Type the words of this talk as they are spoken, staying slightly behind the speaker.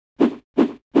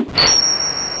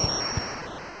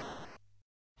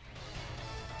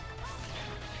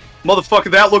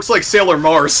Motherfucker, that looks like Sailor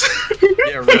Mars.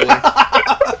 Yeah, really.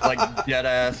 Like, dead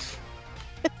ass.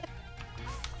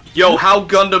 Yo, how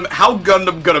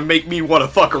Gundam gonna make me want to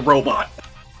fuck a robot?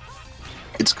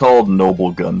 It's called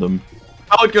Noble Gundam.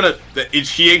 How it gonna...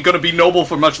 She ain't gonna be noble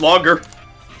for much longer.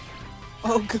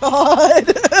 Oh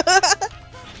god.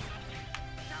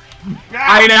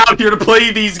 I ain't out here to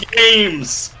play these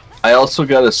games! I also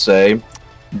gotta say,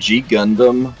 G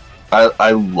Gundam,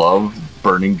 I love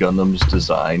Burning Gundam's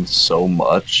design so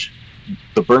much.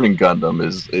 The Burning Gundam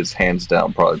is hands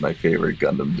down probably my favorite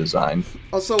Gundam design.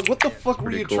 Also, what the fuck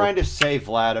were you trying to say,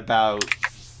 Vlad, about...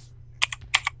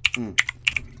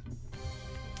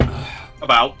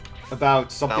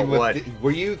 About something with... what?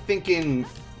 Were you thinking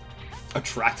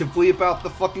attractively about the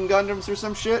fucking Gundams or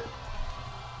some shit?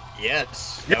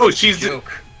 Yes. Yo, she's...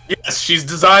 Yes, she's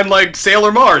designed like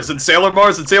Sailor Mars, and Sailor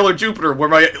Mars and Sailor Jupiter were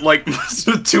my, like,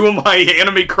 two of my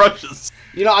anime crushes.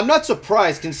 You know, I'm not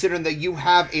surprised considering that you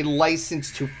have a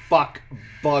license to fuck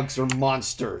bugs or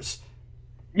monsters.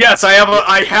 Yes, I have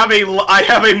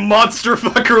a monster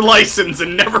fucker license,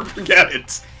 and never forget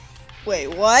it. Wait,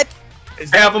 what?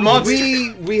 I have a monster.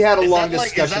 We had a long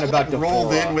discussion about the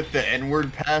rolled in with the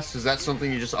N-word pass. Is that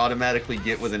something you just automatically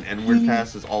get with an N-word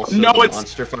pass? Is also no, the it's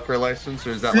monster fucker license,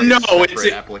 or is that like no, a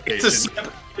separate application?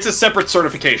 It's a separate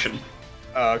certification.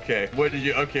 Okay. What did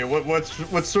you? Okay. What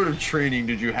sort of training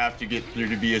did you have to get through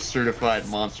to be a certified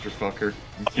monster fucker?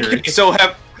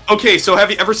 Okay, so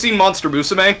have you ever seen Monster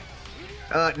Musume?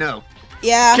 No.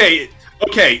 Yeah.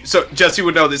 Okay, so Jesse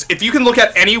would know this. If you can look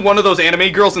at any one of those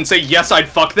anime girls and say, yes, I'd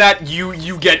fuck that,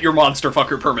 you get your monster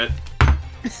fucker permit.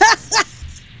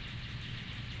 Because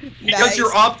Nice.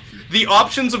 the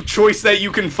options of choice that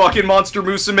you can fuck in Monster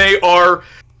Musume are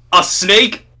a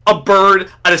snake, a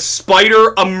bird, a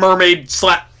spider, a mermaid,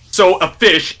 so a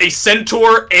fish, a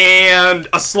centaur, and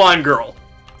a slime girl.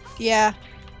 Yeah.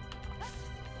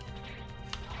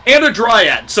 And a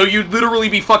dryad, so you'd literally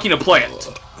be fucking a plant.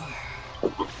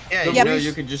 Yeah, you know,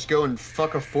 you could just go and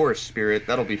fuck a forest spirit.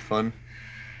 That'll be fun.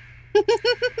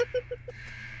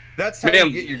 That's how you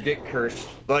get your dick cursed.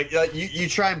 Like, you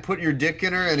try and put your dick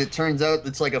in her, and it turns out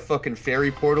it's like a fucking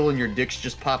fairy portal, and your dick's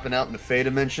just popping out in the Fey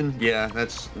dimension. Yeah,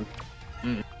 that's...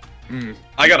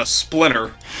 I got a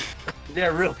splinter. Yeah,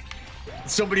 really.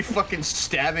 Somebody fucking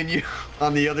stabbing you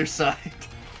on the other side.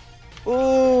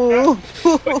 Ooh.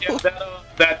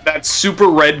 That super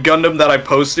red Gundam that I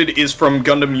posted is from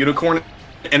Gundam Unicorn,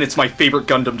 and it's my favorite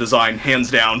Gundam design,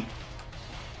 hands down.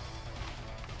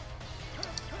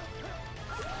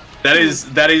 That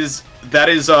is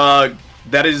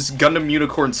Gundam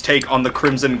Unicorn's take on the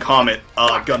Crimson Comet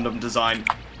Gundam design.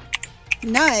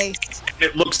 Nice.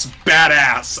 It looks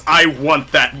badass. I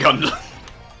want that Gundam.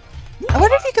 I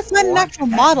wonder if you can find an actual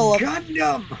model of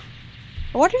Gundam.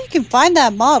 I wonder if you can find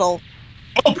that model.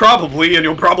 Oh, probably, and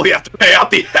you'll probably have to pay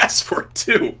out the ass for it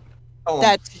too. Oh,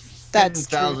 That's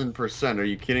 10,000%. Are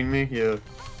you kidding me? Yeah.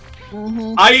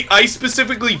 Mm-hmm. I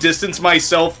specifically distanced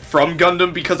myself from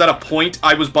Gundam because at a point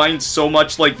I was buying so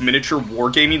much like miniature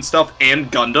wargaming stuff and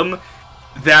Gundam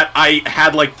that I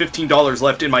had like $15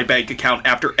 left in my bank account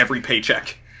after every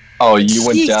paycheck. Oh, you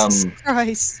went Jesus down.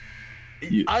 Christ.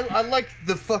 I like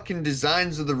the fucking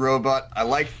designs of the robot. I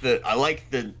like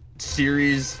the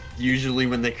series usually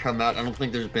when they come out. I don't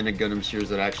think there's been a Gundam series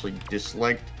that I actually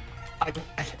disliked.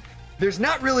 There's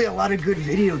not really a lot of good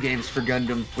video games for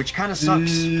Gundam, which kind of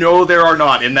sucks. No, there are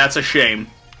not, and that's a shame.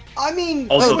 I mean,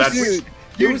 Also,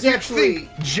 it was actually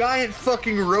giant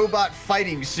fucking robot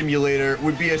fighting simulator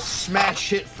would be a smash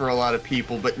hit for a lot of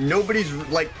people, but nobody's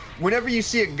like. Whenever you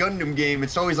see a Gundam game,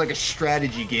 it's always like a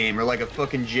strategy game or like a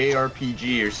fucking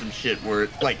JRPG or some shit where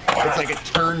it's like a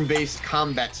turn-based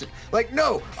combat. Like,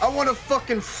 no, I want to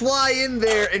fucking fly in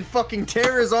there and fucking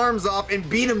tear his arms off and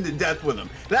beat him to death with him.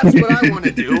 That's what I want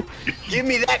to do. Give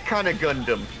me that kind of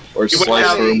Gundam. Or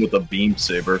slice through him with a beam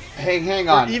saber. Hang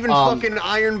on. Or even fucking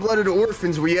Iron-Blooded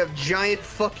Orphans where you have giant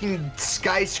fucking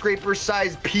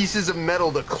skyscraper-sized pieces of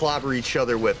metal to clobber each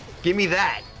other with. Give me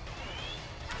that.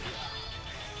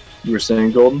 You were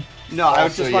saying, Golden? No, I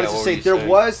was just wanted to say there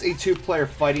was a two-player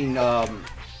fighting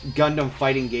Gundam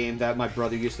fighting game that my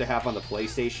brother used to have on the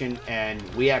PlayStation, and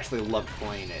we actually loved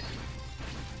playing it.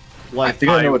 Like, I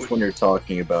think I know which one you're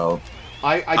talking about.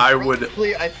 I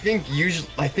think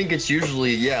it's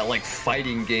usually like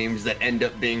fighting games that end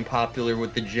up being popular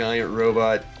with the giant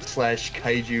robot /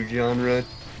 kaiju genre.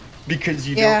 Because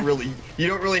you don't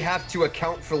really have to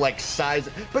account for like size,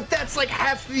 but that's like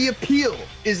half the appeal.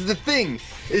 Is the thing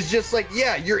is just like,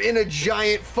 yeah, you're in a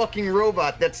giant fucking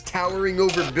robot that's towering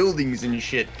over buildings and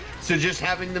shit. So just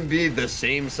having them be the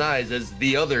same size as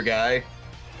the other guy,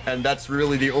 And that's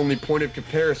really the only point of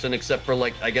comparison, except for,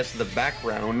 like, I guess the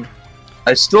background.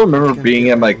 I still remember being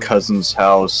at my cousin's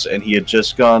house, and he had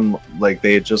just gone, like,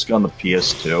 they had just gone to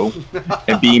PS2,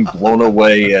 and being blown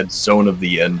away at Zone of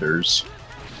the Enders.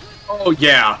 Oh,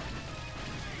 yeah.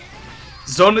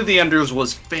 Zone of the Enders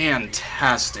was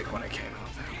fantastic when it came out.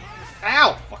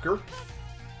 Ow, fucker.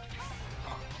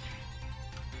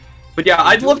 But yeah,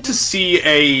 I'd love to see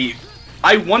a...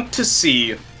 I want to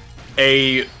see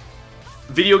a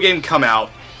video game come out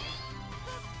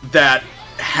that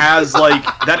has, like,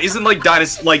 that isn't like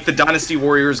the Dynasty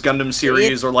Warriors Gundam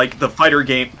series, or like the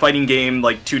fighting game,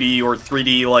 like 2D or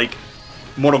 3D, like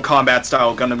Mortal Kombat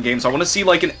style Gundam games. I want to see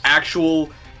like an actual,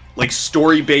 like,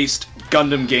 story-based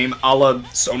Gundam game a la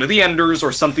Zone of the Enders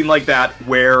or something like that,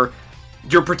 where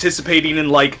you're participating in,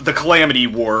 like, the Calamity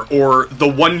War or the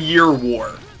 1 Year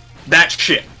War. That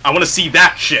shit. I want to see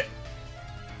that shit.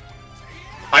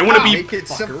 I want to be... Make it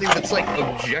something that's, like,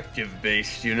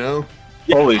 objective-based, you know?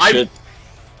 Holy shit.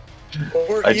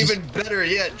 Or even better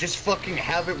yet, just fucking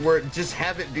have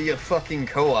it be a fucking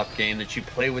co-op game that you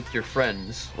play with your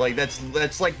friends. Like, that's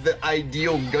like the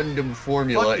ideal Gundam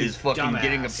formula, is fucking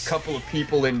getting a couple of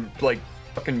people in, like,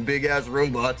 fucking big-ass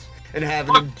robots and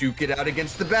having them duke it out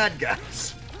against the bad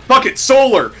guys. Fuck it,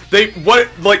 Solar!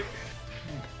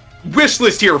 Wish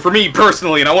list here for me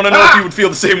personally, and I want to know if you would feel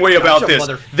the same way about this.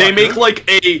 They make, like,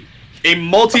 a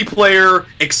multiplayer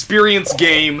experience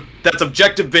game that's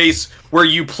objective-based, where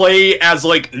you play as,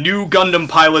 like, new Gundam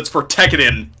pilots for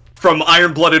Tekkadan from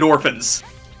Iron-Blooded Orphans.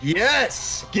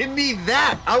 Yes! Give me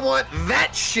that! I want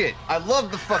that shit! I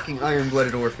love the fucking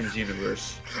Iron-Blooded Orphans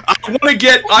universe. I want to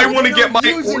get my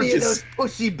any of those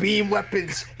pussy beam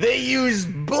weapons. They use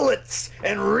bullets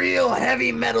and real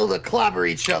heavy metal to clobber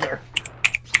each other.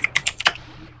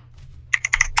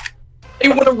 I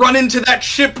want to run into that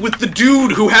ship with the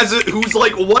dude who's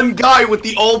like one guy with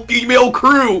the all-female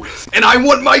crew, and I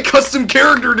want my custom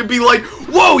character to be like,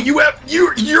 whoa,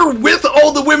 you're with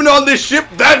all the women on this ship?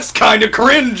 That's kind of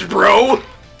cringe, bro.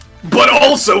 But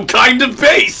also kind of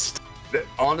based.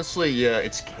 Honestly, yeah,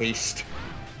 it's cased.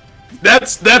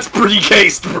 That's pretty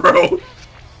cased, bro.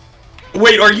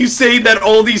 Wait, are you saying that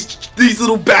all these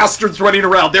little bastards running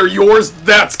around, they're yours?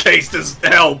 That's cased as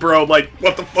hell, bro. Like,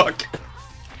 what the fuck?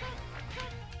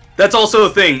 That's also a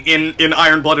thing in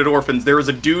Iron-Blooded Orphans. There is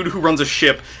a dude who runs a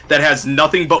ship that has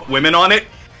nothing but women on it,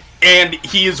 and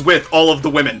he is with all of the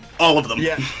women. All of them.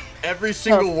 Yeah, every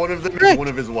single one of them is one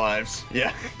of his wives.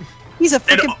 Yeah. He's a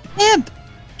fucking pimp!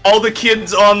 All the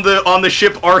kids on the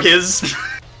ship are his.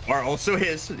 Are also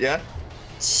his, yeah.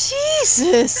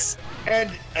 Jesus! And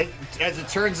as it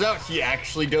turns out, he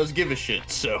actually does give a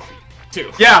shit, so...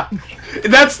 too. Yeah,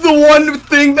 that's the one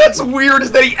thing that's weird,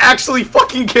 is that he actually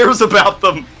fucking cares about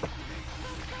them.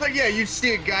 Like, yeah, you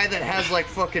see a guy that has, like,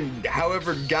 fucking,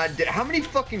 however goddamn... How many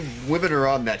fucking women are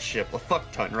on that ship? A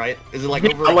fuck ton, right? Is it, like,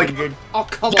 over 100? Oh,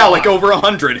 come on. Yeah, like, over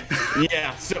 100.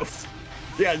 Yeah, so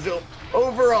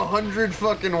over 100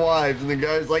 fucking wives, and the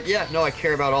guy's like, yeah, no, I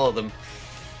care about all of them.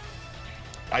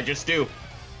 I just do.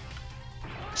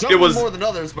 Some more than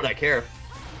others, but I care.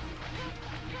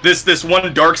 This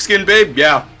one dark-skinned babe?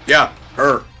 Yeah,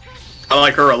 her. I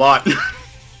like her a lot.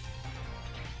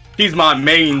 He's my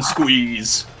main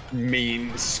squeeze.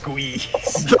 Main squeeze.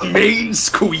 The main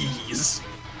squeeze.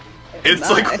 It's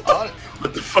like,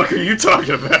 what the fuck are you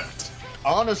talking about?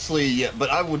 Honestly, yeah, but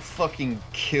I would fucking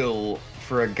kill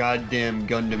for a goddamn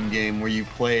Gundam game where you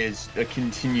play as a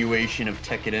continuation of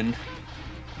Tekkadan.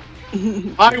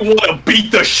 I want to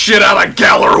beat the shit out of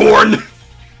Gallarhorn!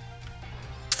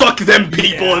 Fuck them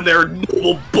people and their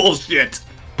noble bullshit!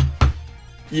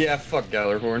 Yeah, fuck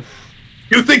Gallarhorn.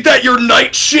 You think that your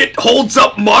knight shit holds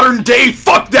up modern day?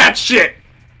 Fuck that shit!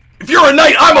 If you're a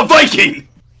knight, I'm a Viking!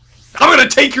 I'm gonna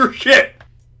take your shit!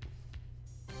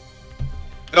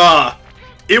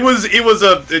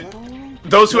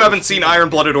 Those who haven't seen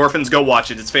Iron-Blooded Orphans, go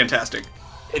watch it. It's fantastic.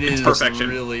 It's perfection.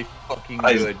 Really fucking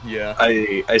good, yeah.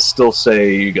 I still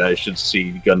say you guys should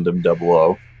see Gundam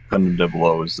 00. Gundam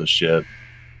 00 is the shit.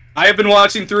 I have been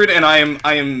watching through it, and I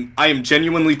am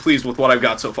genuinely pleased with what I've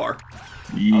got so far.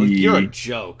 Oh, you're a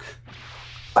joke.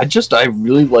 I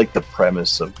really like the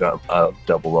premise of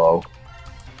 00.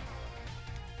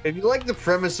 If you like the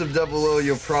premise of 00,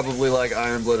 you'll probably like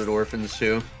Iron-Blooded Orphans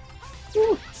too.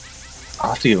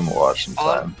 I'll have to give them a watch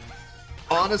sometime.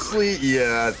 Honestly,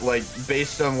 yeah, like,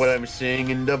 based on what I'm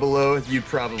seeing in 00, you'd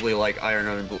probably like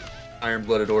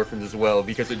Iron-Blooded Orphans as well,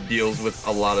 because it deals with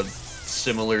a lot of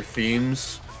similar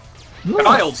themes.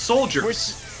 Child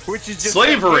soldiers! Which is just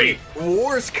slavery! Like, hey,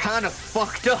 war's kind of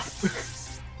fucked up.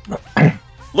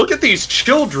 look at these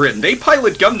children. They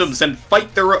pilot Gundams and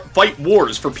fight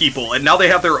wars for people, and now they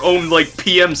have their own like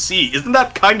PMC. Isn't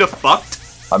that kind of fucked?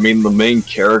 I mean, the main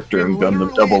character in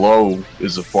Gundam 00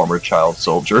 is a former child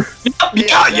soldier.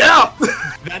 Yeah.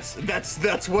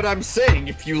 That's what I'm saying.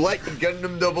 If you like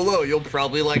Gundam 00, you'll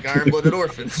probably like Iron-Blooded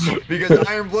Orphans. Because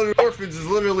Iron-Blooded Orphans is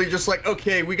literally just like,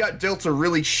 okay, we got dealt a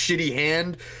really shitty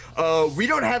hand. We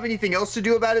don't have anything else to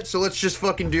do about it, so let's just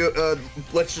fucking deal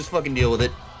with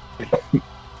it.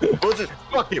 We'll just,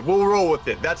 fuck it, we'll roll with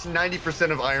it. That's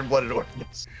 90% of Iron-Blooded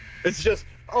Orphans. It's just,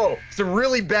 oh, some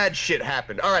really bad shit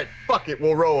happened. Alright, fuck it,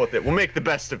 we'll roll with it. We'll make the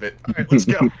best of it. Alright, let's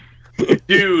go.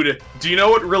 Dude, do you know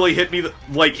what really hit me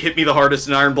the hardest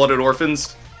in Iron-Blooded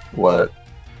Orphans? What?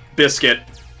 Biscuit.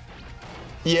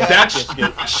 Yeah, that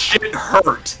shit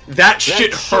hurt. That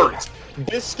shit hurt.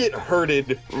 Biscuit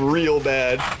hurted real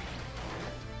bad.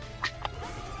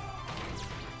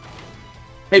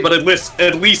 Hey, but at least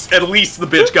the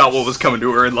bitch got what was coming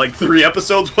to her in like 3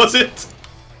 episodes, was it?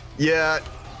 Yeah,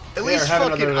 at least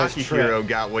fucking Akihiro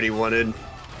got what he wanted.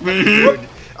 Mm-hmm. Dude,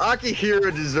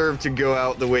 Akihiro deserved to go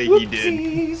out the way he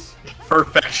did.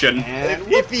 Perfection.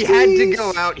 If he had to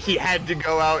go out, he had to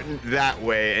go out in that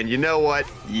way, and you know what?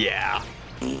 Yeah.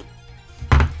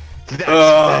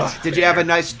 Did you have a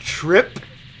nice trip?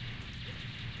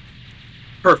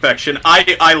 Perfection.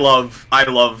 I love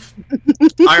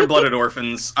Iron-Blooded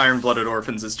Orphans. Iron-Blooded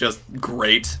Orphans is just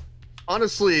great.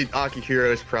 Honestly,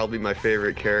 Akihiro is probably my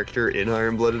favorite character in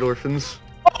Iron-Blooded Orphans.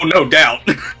 Oh, no doubt.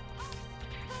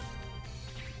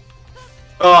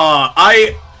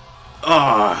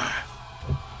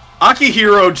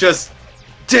 Akihiro just,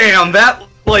 damn, that,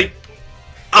 like,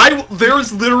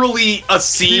 there's literally a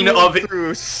scene of it.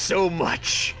 Through so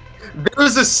much.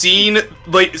 There's a scene,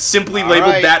 like, simply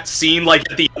labeled that scene, like,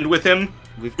 at the end with him.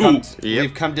 We've come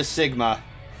to Sigma.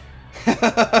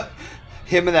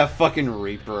 Him in that fucking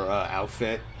Reaper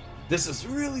outfit. This is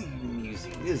really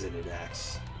amusing, isn't it,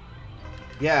 X?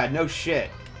 Yeah, no shit.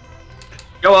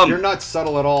 Yo, you're not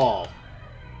subtle at all.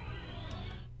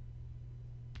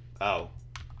 Oh.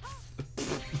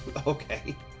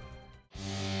 Okay.